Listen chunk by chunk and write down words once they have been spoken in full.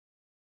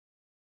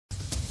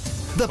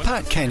The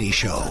Pat Kenny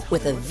Show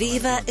with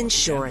Aviva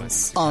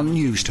Insurance on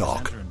News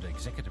Talk. And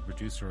executive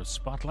producer of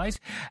Spotlight,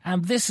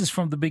 and this is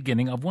from the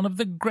beginning of one of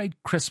the great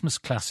Christmas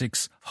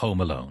classics, Home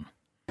Alone.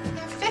 There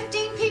are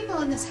 15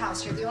 people in this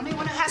house. You're the only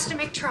one who has to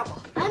make trouble.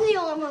 I'm the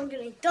only one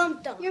getting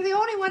dumped on. You're the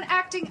only one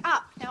acting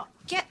up. Now,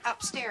 get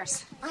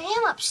upstairs. I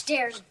am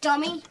upstairs,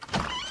 dummy.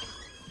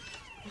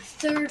 The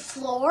third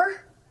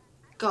floor?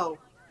 Go.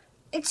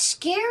 It's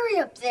scary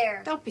up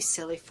there. Don't be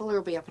silly. Fuller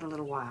will be up in a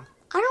little while.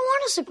 I don't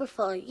want a super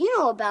Fuller. You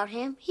know about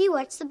him. He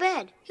wets the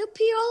bed. He'll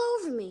pee all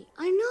over me.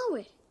 I know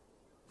it.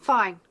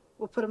 Fine.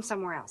 We'll put him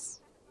somewhere else.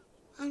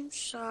 I'm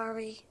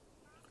sorry.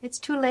 It's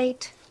too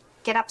late.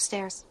 Get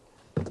upstairs.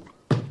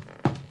 Everyone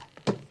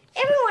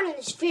in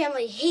this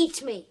family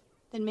hates me.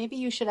 Then maybe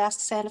you should ask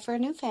Santa for a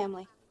new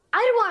family.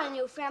 I don't want a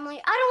new family.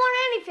 I don't want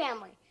any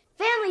family.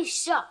 Families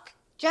suck.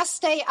 Just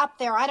stay up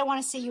there. I don't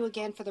want to see you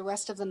again for the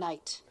rest of the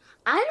night.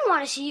 I don't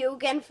want to see you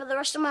again for the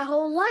rest of my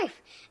whole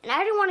life. And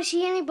I don't want to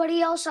see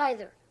anybody else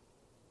either.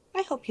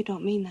 I hope you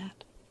don't mean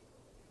that.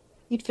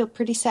 You'd feel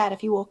pretty sad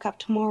if you woke up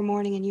tomorrow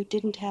morning and you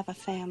didn't have a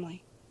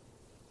family.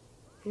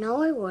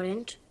 No, I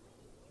wouldn't.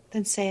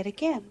 Then say it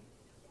again.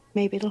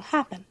 Maybe it'll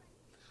happen.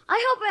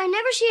 I hope I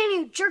never see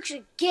any jerks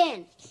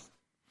again.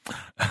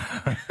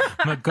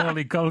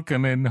 Macaulay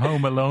Culkin in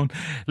Home Alone.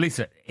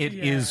 Lisa, it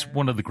is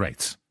one of the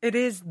greats. It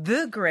is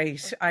the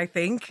great, I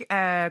think,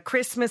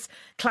 Christmas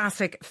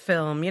classic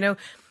film. You know,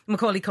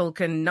 Macaulay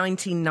Culkin,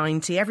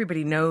 1990,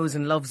 everybody knows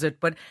and loves it.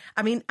 But,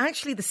 I mean,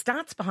 actually the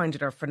stats behind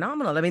it are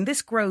phenomenal. I mean,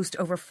 this grossed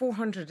over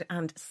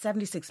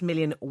 476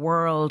 million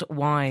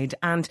worldwide.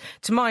 And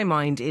to my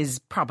mind is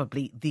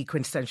probably the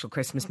quintessential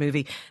Christmas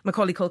movie.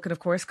 Macaulay Culkin, of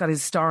course, got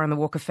his star on the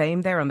Walk of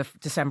Fame there on the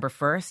December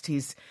 1st.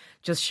 He's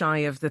just shy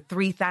of the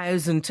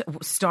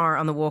 3,000th star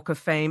on the Walk of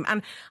Fame.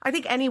 And I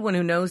think anyone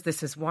who knows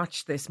this has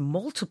watched this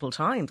multiple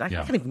times. I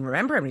can't even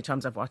remember how many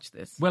times I've watched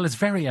this. Well, it's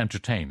very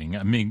entertaining.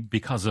 I mean,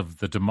 because of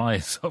the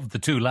demise of the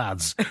two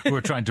lads who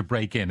are trying to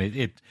break in,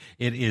 it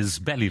is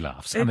belly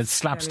laughs and it's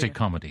slapstick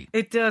comedy.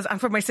 It does.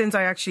 And for my sins,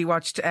 I actually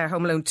watched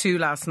Home Alone 2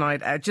 last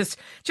night, just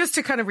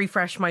to kind of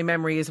refresh my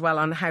memory as well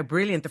on how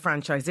brilliant the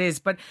franchise is.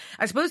 But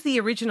I suppose the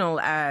original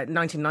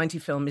 1990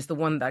 film is the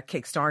one that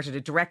kick-started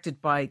it, directed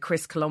by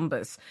Chris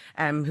Columbus,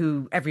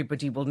 who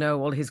everybody will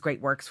know, all his great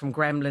works from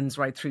Gremlins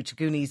right through to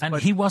Goonies. And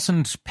he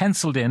wasn't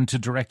penciled in to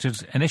direct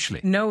it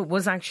initially. No, it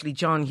was actually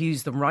John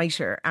Hughes, the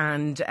writer.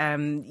 And,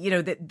 you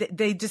know,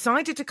 they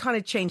decided to kind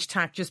of change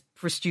tack just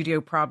for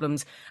studio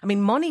problems. I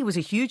mean, money was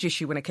a huge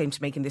issue when it came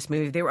to making this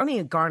movie. They were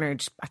only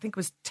garnered, I think it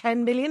was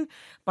 10 million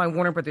by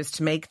Warner Brothers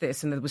to make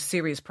this. And there was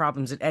serious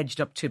problems. It edged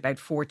up to about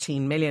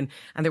 14 million.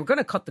 And they were going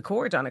to cut the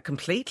cord on it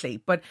completely.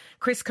 But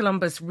Chris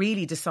Columbus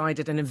really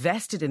decided and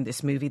invested in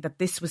this movie that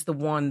this was the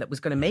one that was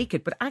going to make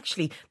it. But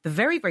actually, the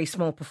very, very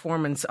small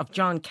performance of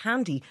John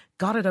Candy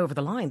got it over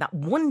the line. That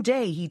one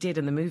day he did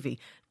in the movie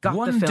got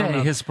the film One day,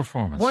 up. his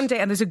performance. One day,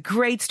 and there's a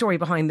great story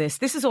behind this.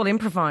 This is all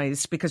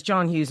improvised because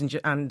John Hughes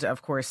and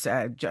of course,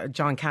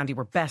 John Candy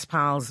were best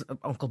pals,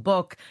 Uncle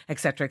Buck,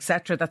 etc.,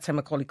 etc. That's how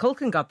Macaulay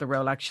Culkin got the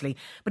role, actually.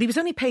 But he was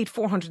only paid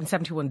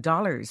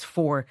 $471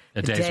 for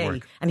the day.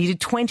 Work. And he did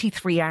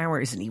 23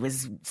 hours, and he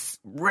was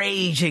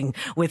raging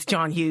with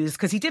John Hughes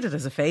because he did it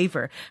as a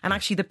favour. And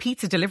actually, the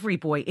pizza delivery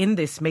boy in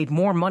this made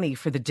more money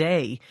for the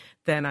day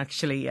than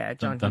actually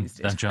John Hughes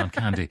did. Than John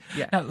Candy.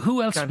 Yeah. Now,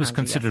 who else John was Candy,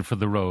 considered for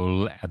the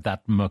role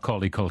that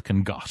Macaulay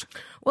Culkin got?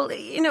 Well,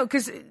 you know,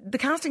 because the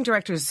casting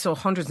directors saw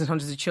hundreds and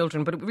hundreds of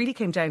children, but it really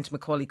came down to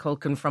Macaulay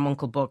Culkin from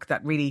Uncle Buck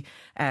that really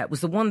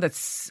was the one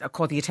that's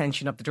caught the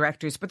attention of the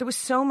directors. But there were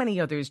so many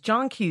others.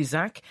 John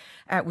Cusack,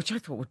 which I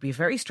thought would be a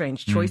very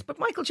strange choice, but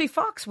Michael J.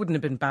 Fox wouldn't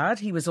have been bad.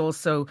 He was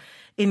also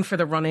in for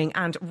the running.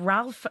 And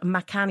Ralph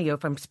Macchio,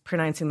 if I'm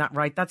pronouncing that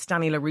right, that's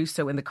Danny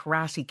LaRusso in The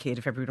Karate Kid,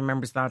 if everyone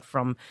remembers that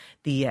from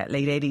the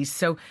late 80s.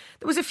 So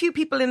there was a few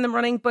people in the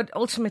running, but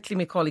ultimately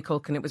Macaulay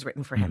Culkin, it was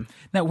written for him.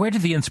 Now, where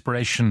did the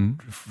inspiration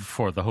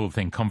for the whole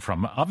thing come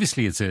from?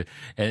 Obviously,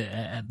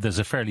 there's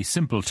a fairly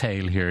simple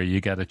tale here.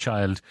 You get a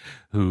child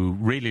who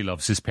really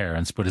loves his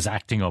parents but is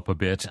acting up a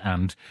bit,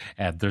 and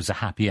there's a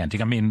happy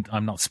ending. I mean,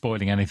 I'm not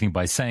spoiling anything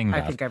by saying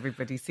that. I think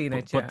everybody's seen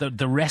it, But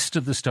the rest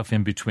of the stuff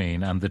in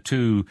between and the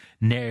two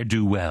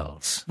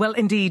ne'er-do-wells. Well,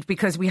 indeed,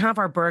 because we have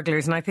our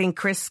burglars, and I think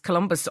Chris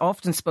Columbus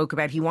often spoke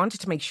about he wanted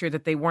to make sure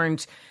that they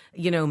weren't,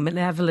 you know,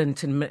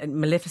 malevolent and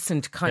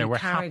maleficent kind of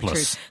characters,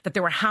 hapless. that they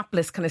were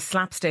hapless, kind of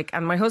slapstick.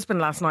 And my husband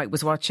last night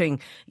was watching,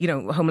 you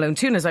know, Home Alone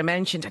 2, as I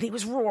mentioned, and he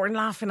was roaring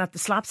laughing at the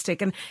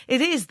slapstick. And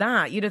it is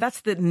that, you know,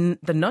 that's the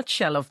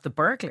nutshell of the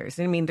burglars.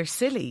 I mean, they're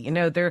silly, you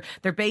know, they're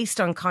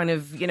based on kind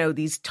of, you know,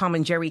 these Tom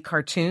and Jerry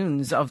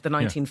cartoons of the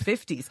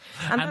 1950s.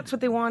 And that's what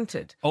they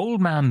wanted.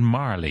 Old Man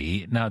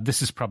Marley, now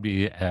this is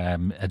probably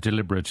a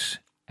deliberate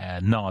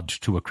nod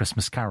to A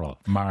Christmas Carol,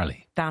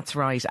 Marley. That's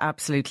right,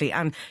 absolutely.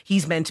 And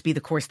he's meant to be,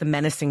 of course, the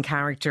menacing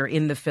character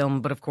in the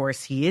film, but of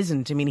course he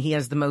isn't. I mean, he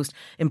has the most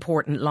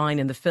important line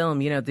in the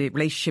film. You know, the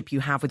relationship you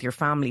have with your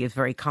family is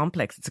very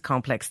complex. It's a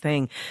complex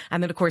thing.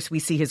 And then, of course, we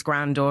see his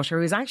granddaughter,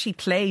 who is actually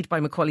played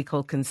by Macaulay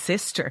Culkin's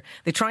sister.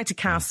 They tried to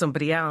cast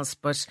somebody else,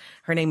 but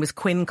her name was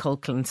Quinn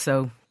Culkin,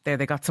 so there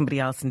they got somebody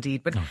else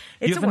indeed. But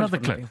it's you have another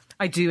clip. Movie.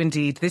 I do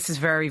indeed. This is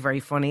very, very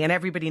funny, and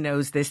everybody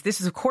knows this. This,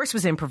 of course,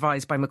 was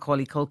improvised by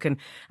Macaulay Culkin,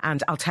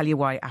 and I'll tell you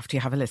why after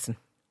you have a listen.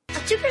 I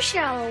took a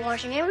shower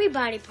washing every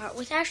body part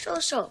with actual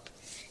soap,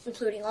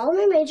 including all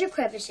my major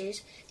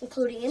crevices,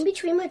 including in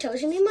between my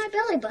toes and in my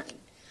belly button,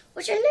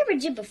 which I never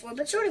did before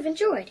but sort of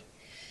enjoyed.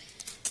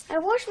 I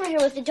washed my hair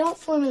with the Don't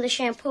Formula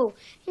shampoo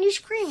and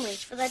used cream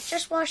rinse for that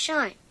Just Wash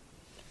shine.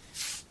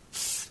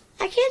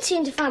 I can't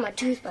seem to find my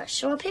toothbrush,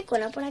 so I'll pick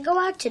one up when I go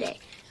out today.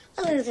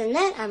 Other than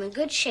that, I'm in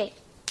good shape.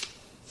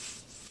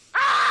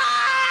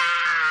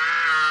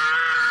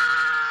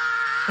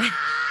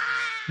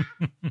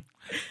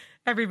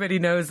 Everybody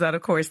knows that,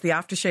 of course, the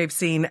aftershave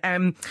scene.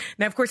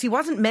 Now, of course, he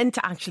wasn't meant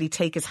to actually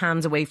take his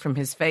hands away from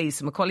his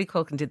face. Macaulay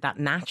Culkin did that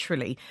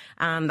naturally,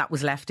 and that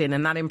was left in.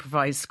 And that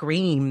improvised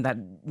scream that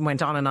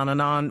went on and on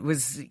and on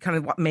was kind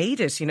of what made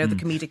it, the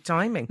comedic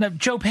timing. Now,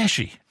 Joe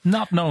Pesci,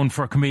 not known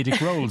for comedic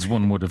roles,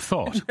 one would have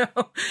thought.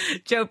 No.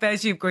 Joe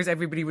Pesci, of course,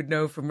 everybody would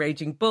know from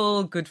Raging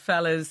Bull,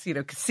 Goodfellas,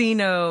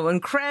 Casino,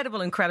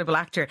 incredible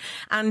actor.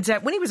 And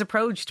when he was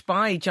approached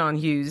by John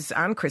Hughes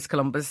and Chris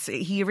Columbus,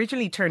 he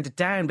originally turned it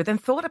down, but then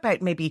thought about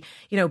maybe,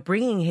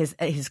 bringing his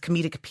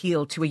comedic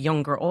appeal to a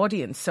younger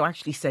audience. So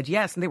actually said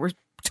yes, and they were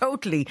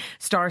totally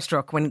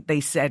starstruck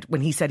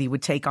when he said he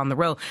would take on the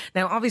role.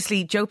 Now,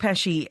 obviously, Joe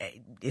Pesci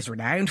is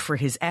renowned for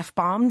his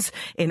F-bombs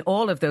in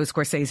all of those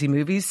Scorsese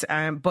movies,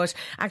 but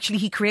actually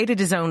he created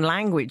his own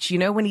language.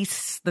 When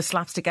the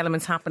slapstick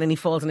elements happen and he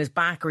falls on his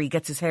back or he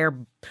gets his hair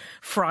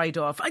fried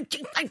off,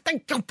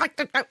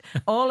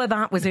 all of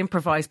that was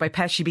improvised by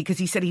Pesci because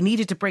he said he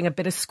needed to bring a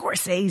bit of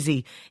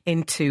Scorsese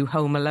into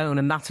Home Alone,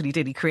 and that's what he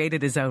did. He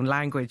created his own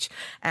language.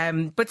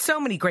 But so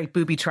many great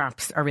booby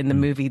traps are in the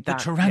movie. The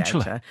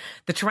tarantula.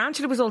 The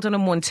tarantula was all done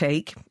in one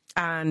take.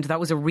 And that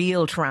was a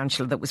real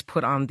tarantula that was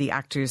put on the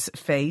actor's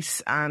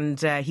face. And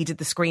he did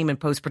the scream in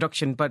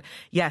post-production. But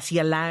yes, he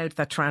allowed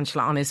that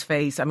tarantula on his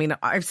face. I mean,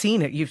 I've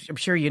seen it. I'm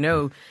sure you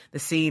know the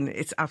scene.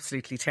 It's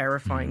absolutely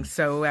terrifying.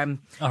 So, all right.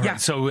 yeah,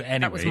 so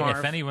anyway,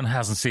 if anyone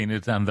hasn't seen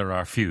it, and there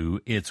are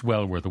few, it's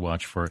well worth a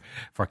watch for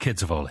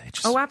kids of all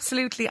ages. Oh,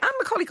 absolutely. And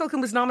Macaulay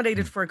Culkin was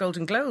nominated for a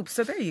Golden Globe.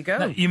 So there you go.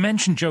 Now, you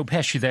mentioned Joe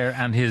Pesci there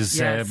and his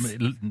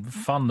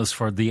fondness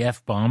for the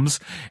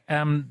F-bombs.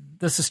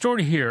 There's a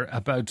story here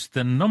about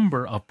the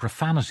number of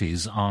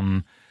profanities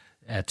on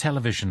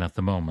television at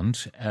the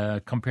moment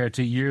compared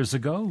to years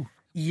ago.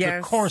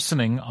 Yes. The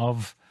coarsening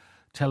of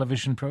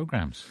television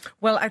programs.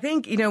 Well, I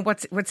think,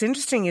 what's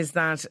interesting is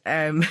that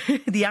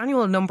the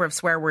annual number of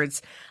swear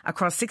words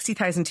across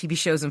 60,000 TV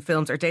shows and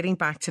films are dating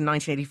back to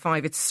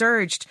 1985. It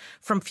surged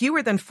from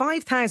fewer than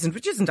 5,000,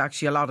 which isn't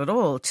actually a lot at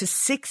all, to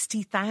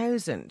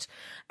 60,000.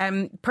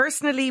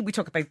 Personally, we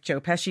talk about Joe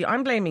Pesci.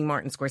 I'm blaming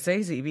Martin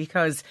Scorsese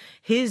because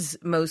his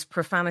most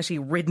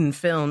profanity-ridden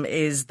film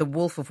is The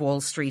Wolf of Wall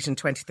Street in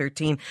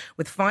 2013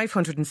 with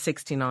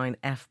 569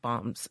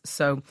 F-bombs.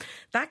 So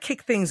that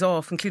kicked things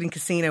off, including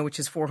Casino, which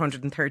is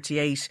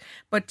 438.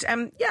 But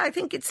I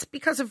think it's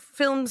because of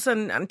films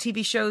and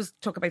TV shows,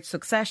 talk about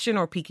Succession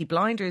or Peaky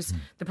Blinders,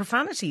 the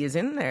profanity is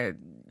in there.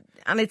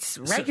 And it's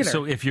regular.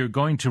 So if you're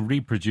going to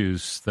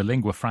reproduce the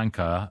lingua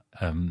franca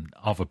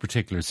of a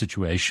particular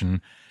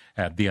situation,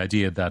 the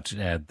idea that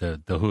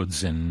the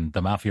hoods in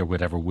the mafia or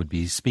whatever would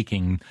be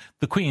speaking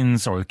the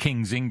Queen's or the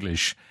King's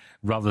English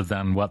rather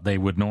than what they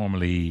would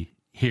normally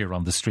hear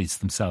on the streets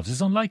themselves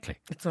is unlikely.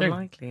 It's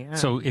unlikely, yeah.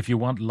 So if you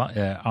want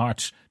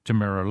art to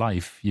mirror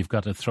life, you've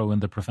got to throw in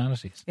the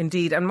profanities.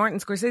 Indeed. And Martin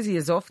Scorsese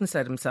has often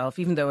said himself,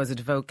 even though as a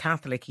devout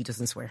Catholic he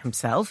doesn't swear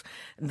himself,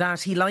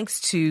 that he likes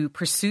to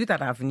pursue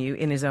that avenue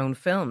in his own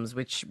films,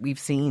 which we've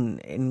seen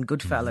in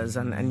Goodfellas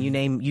and you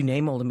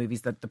name all the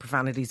movies that the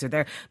profanities are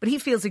there. But he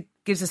feels it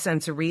gives a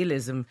sense of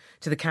realism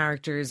to the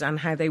characters and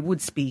how they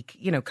would speak,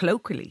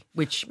 colloquially,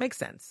 which makes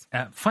sense.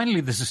 Finally,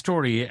 there's a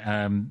story,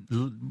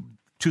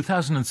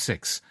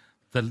 2006,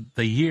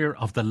 the year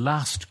of the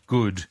last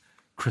good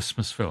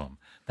Christmas film,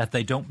 that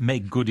they don't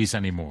make goodies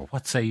anymore.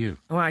 What say you?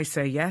 Oh, I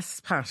say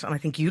yes, Pat, and I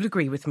think you'll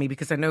agree with me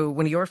because I know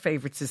one of your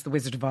favourites is The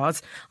Wizard of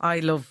Oz. I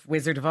love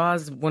Wizard of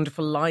Oz,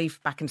 Wonderful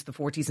Life, back into the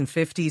 40s and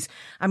 50s.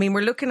 I mean,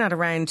 we're looking at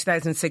around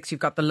 2006,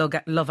 you've got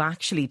the Love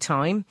Actually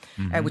time,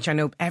 which I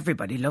know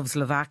everybody loves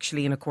Love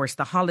Actually, and of course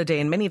The Holiday,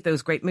 and many of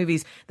those great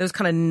movies, those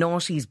kind of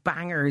naughties,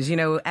 bangers,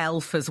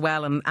 Elf as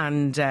well,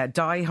 and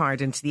Die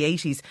Hard into the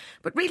 80s.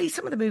 But really,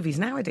 some of the movies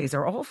nowadays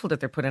are awful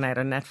that they're putting out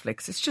on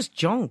Netflix. It's just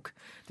junk.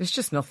 There's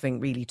just nothing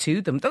really to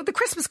them. Though The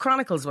Christmas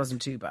Chronicles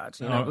wasn't too bad.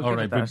 All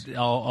right, but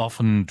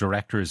often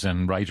directors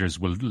and writers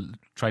will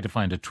try to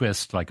find a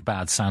twist like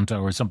Bad Santa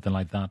or something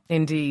like that.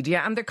 Indeed,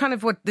 yeah. And they're kind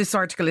of what this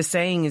article is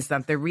saying is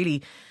that they're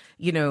really,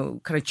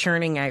 kind of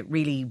churning out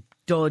really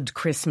dud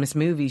Christmas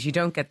movies. You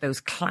don't get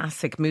those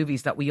classic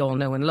movies that we all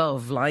know and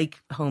love,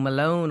 like Home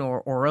Alone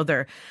or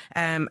other.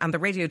 And the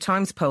Radio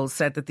Times poll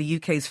said that the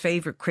UK's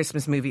favourite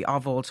Christmas movie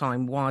of all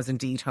time was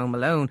indeed Home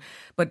Alone.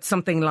 But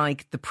something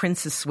like The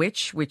Princess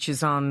Switch, which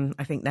is on,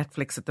 I think,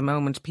 Netflix at the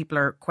moment, people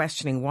are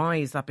questioning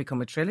why has that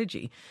become a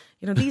trilogy.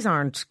 You know, these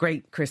aren't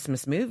great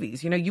Christmas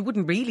movies. You know, you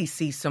wouldn't really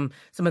see some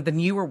of the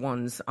newer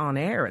ones on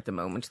air at the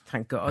moment,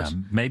 thank God.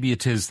 Maybe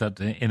it is that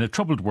in a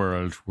troubled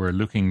world, we're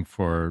looking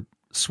for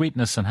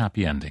sweetness and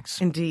happy endings.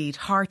 Indeed.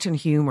 Heart and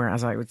humour,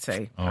 as I would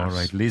say. All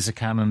right. Lisa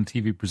Cannon,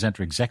 TV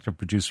presenter, executive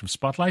producer of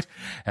Spotlight.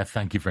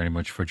 Thank you very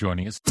much for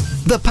joining us.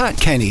 The Pat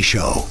Kenny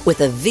Show. With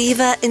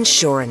Aviva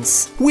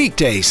Insurance.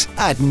 Weekdays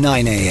at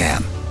 9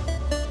 a.m.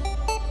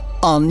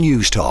 on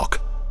News Talk.